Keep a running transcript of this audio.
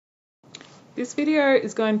This video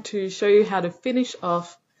is going to show you how to finish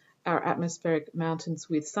off our atmospheric mountains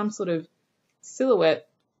with some sort of silhouette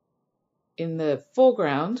in the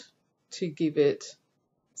foreground to give it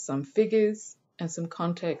some figures and some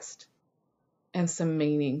context and some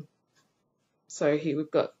meaning. So here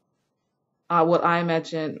we've got what I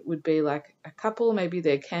imagine would be like a couple, maybe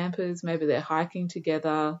they're campers, maybe they're hiking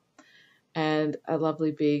together, and a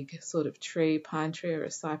lovely big sort of tree, pine tree or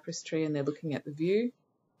a cypress tree, and they're looking at the view.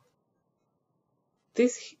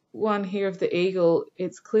 This one here of the eagle,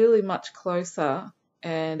 it's clearly much closer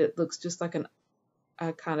and it looks just like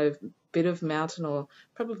a kind of bit of mountain or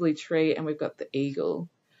probably tree, and we've got the eagle.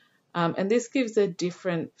 And this gives a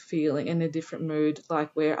different feeling and a different mood,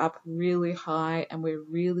 like we're up really high and we're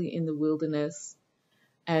really in the wilderness,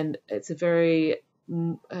 and it's a very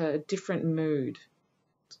different mood.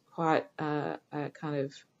 It's quite a kind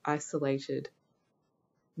of isolated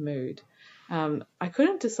mood. I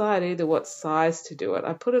couldn't decide either what size to do it.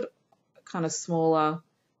 I put it kind of smaller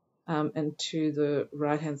and to the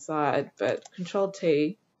right hand side, but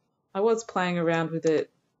Control-T, I was playing around with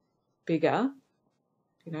it bigger.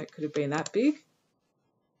 You know, it could have been that big.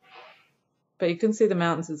 But you can see the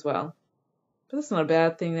mountains as well. But that's not a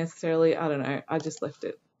bad thing necessarily. I don't know. I just left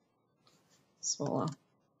it smaller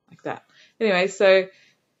like that. Anyway, so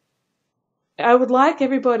I would like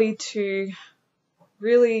everybody to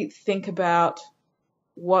really think about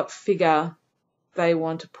what figure they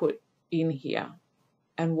want to put in here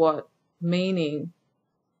and what meaning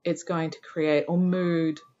it's going to create, or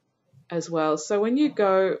mood as well. So when you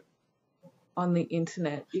go on the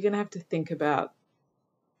internet, you're going to have to think about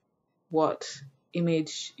what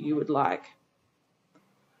image you would like.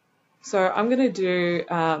 So I'm going to do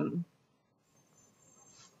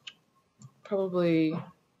probably,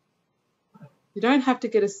 you don't have to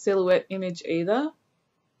get a silhouette image either.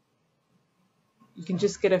 You can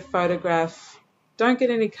just get a photograph. Don't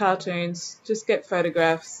get any cartoons, just get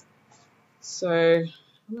photographs. So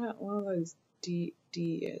how about one of those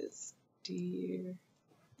deers? Deer.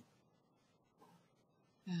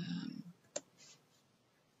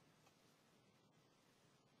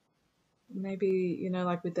 Maybe, you know,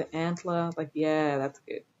 like with the antler, like, yeah, that's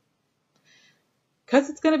good. Because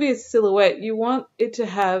it's going to be a silhouette, you want it to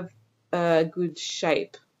have a good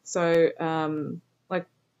shape. So, like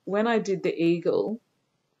when I did the eagle,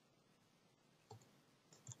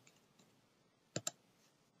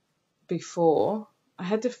 before, I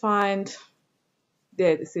had to find,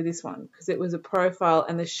 yeah, see this one, because it was a profile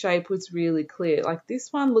and the shape was really clear. Like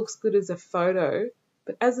this one looks good as a photo,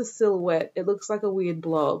 but as a silhouette, it looks like a weird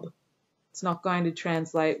blob. It's not going to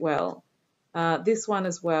translate well. This one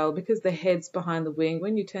as well, because the head's behind the wing,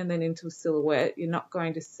 when you turn that into a silhouette, you're not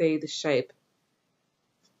going to see the shape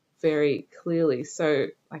very clearly. So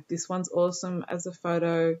like this one's awesome as a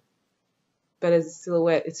photo, but as a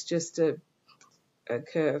silhouette, it's just a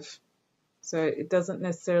curve. So it doesn't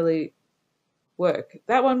necessarily work.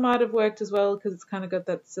 That one might have worked as well because it's kind of got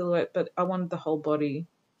that silhouette, but I wanted the whole body.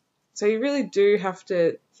 So you really do have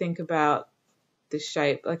to think about the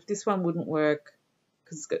shape. Like this one wouldn't work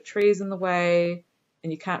because it's got trees in the way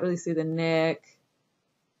and you can't really see the neck.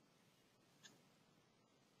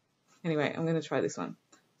 Anyway, I'm going to try this one.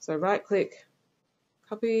 So right click,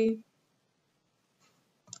 copy,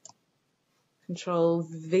 Control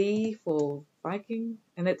V for Viking,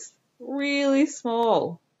 and it's really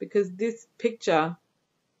small because this picture,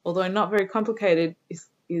 although not very complicated,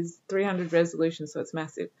 is 300 resolution, so it's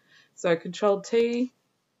massive. So Control-T,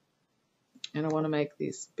 and I want to make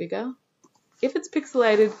this bigger. If it's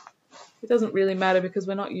pixelated, it doesn't really matter because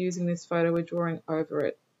we're not using this photo, we're drawing over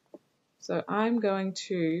it. So I'm going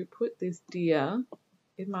to put this deer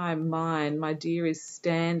in my mind. My deer is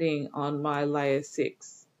standing on my layer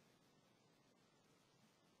 6.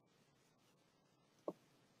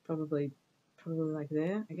 Probably like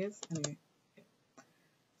there, I guess. Anyway.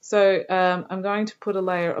 So I'm going to put a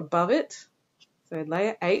layer above it. So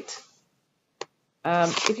layer 8.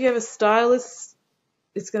 If you have a stylus,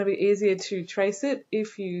 it's going to be easier to trace it.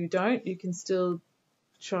 If you don't, you can still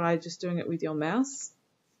try just doing it with your mouse.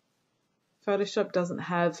 Photoshop doesn't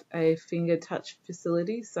have a finger touch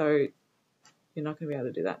facility, so you're not going to be able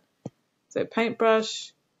to do that. So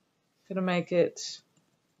paintbrush, going to make it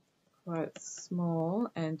quite small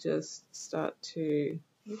and just start to,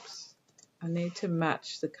 oops, I need to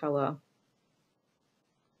match the color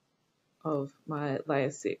of my layer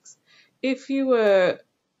 6. If you were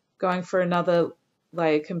going for another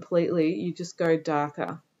layer completely, you just go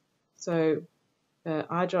darker. So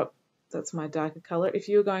eyedrop, that's my darker color. If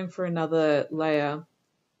you're going for another layer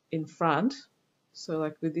in front, so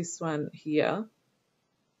like with this one here,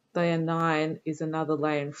 layer 9 is another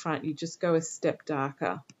layer in front. You just go a step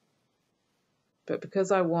darker. But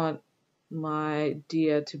because I want my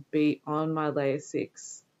deer to be on my layer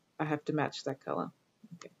 6, I have to match that color.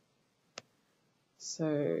 Okay.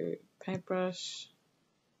 So paintbrush.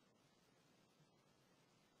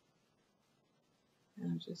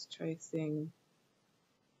 And I'm just tracing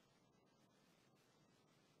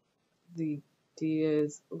the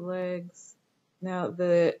deer's legs. Now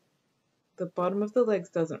the bottom of the legs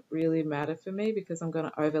doesn't really matter for me because I'm going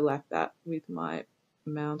to overlap that with my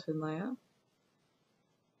mountain layer.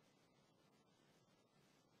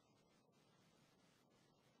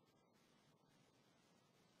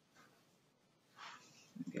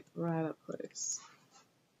 Get right up close.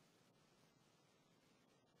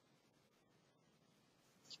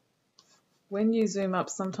 When you zoom up,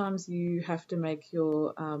 sometimes you have to make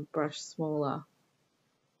your brush smaller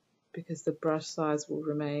because the brush size will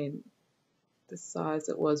remain the size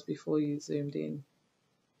it was before you zoomed in.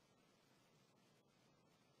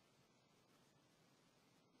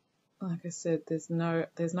 Like I said, there's not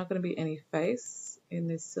going to be any face in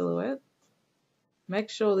this silhouette. Make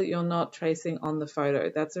sure that you're not tracing on the photo.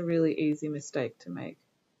 That's a really easy mistake to make.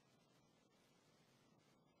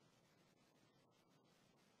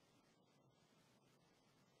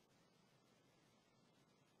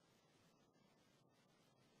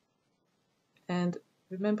 And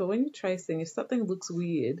remember, when you're tracing, if something looks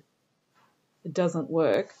weird, it doesn't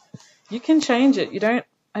work, you can change it. You don't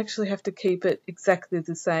actually have to keep it exactly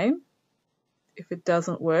the same. If it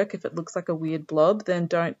doesn't work, if it looks like a weird blob, then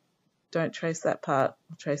don't trace that part,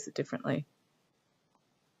 trace it differently.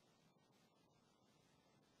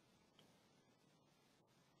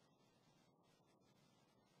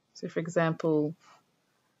 So for example,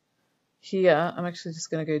 here I'm actually just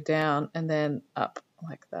going to go down and then up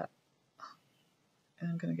like that. And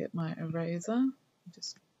I'm going to get my eraser.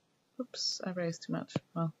 Just, oops, I erased too much.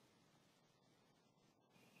 Well,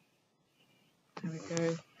 there we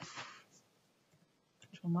go.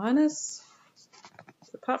 Control minus.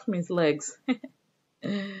 So apart from his legs,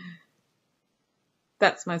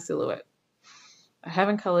 that's my silhouette. I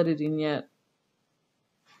haven't coloured it in yet.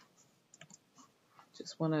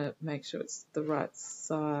 Just want to make sure it's the right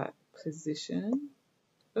side position.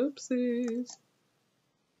 Oopsies.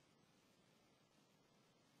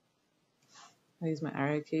 I use my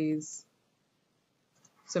arrow keys.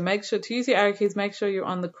 So make sure to use your arrow keys, make sure you're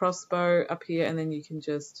on the crossbow up here and then you can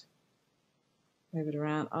just move it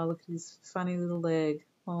around. Oh, look at his funny little leg.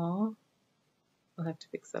 Aww. I'll have to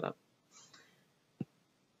fix that up.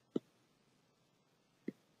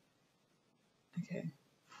 Okay.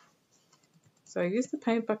 So I use the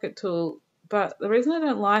paint bucket tool, but the reason I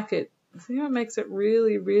don't like it, see how it makes it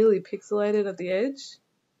really, really pixelated at the edge?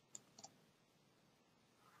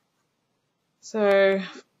 So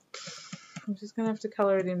I'm just going to have to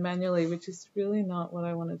colour it in manually, which is really not what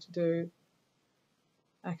I wanted to do.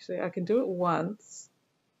 Actually, I can do it once,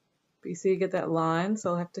 but you see you get that line,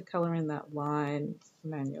 so I'll have to colour in that line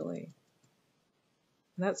manually.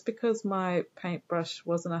 And that's because my paintbrush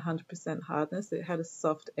wasn't 100% hardness, it had a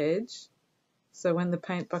soft edge. So when the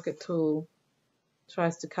paint bucket tool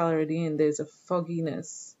tries to colour it in, there's a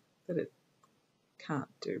fogginess that it can't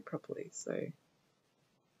do properly. So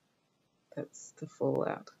that's the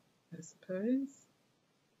fallout, I suppose.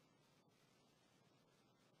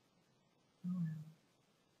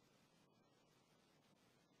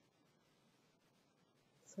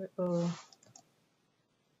 So,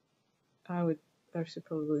 I should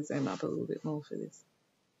probably zoom up a little bit more for this.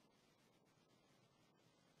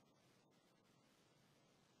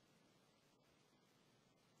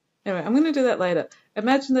 Anyway, I'm going to do that later.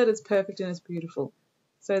 Imagine that it's perfect and it's beautiful.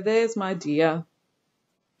 So there's my deer.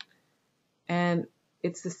 And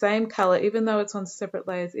it's the same color, even though it's on separate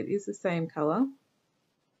layers, it is the same color.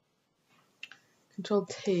 Control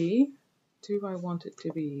T. Do I want it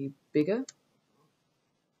to be bigger?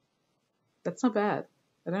 That's not bad.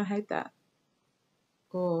 I don't hate that.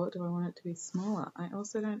 Or do I want it to be smaller? I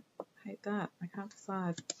also don't hate that. I can't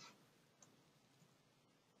decide.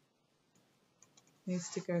 Needs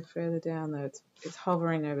to go further down though. It's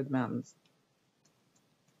hovering over the mountains.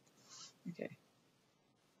 Okay.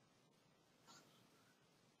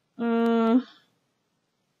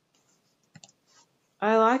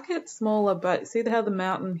 I like it smaller, but see how the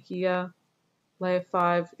mountain here, layer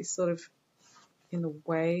 5, is sort of in the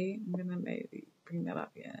way. I'm going to maybe bring that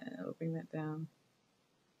up. Yeah, I'll bring that down.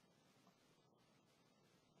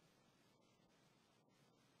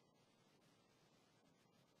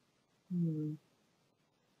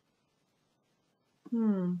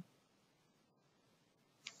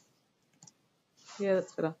 Yeah,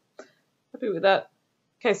 that's better. Happy with that.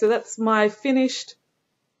 Okay, so that's my finished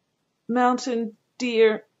mountain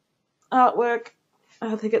deer artwork.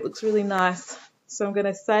 I think it looks really nice. So I'm going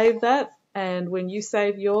to save that, and when you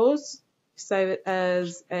save yours, save it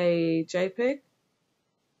as a JPEG.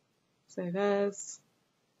 Save as,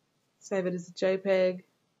 save it as a JPEG,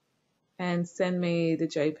 and send me the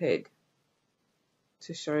JPEG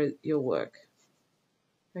to show your work.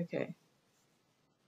 Okay.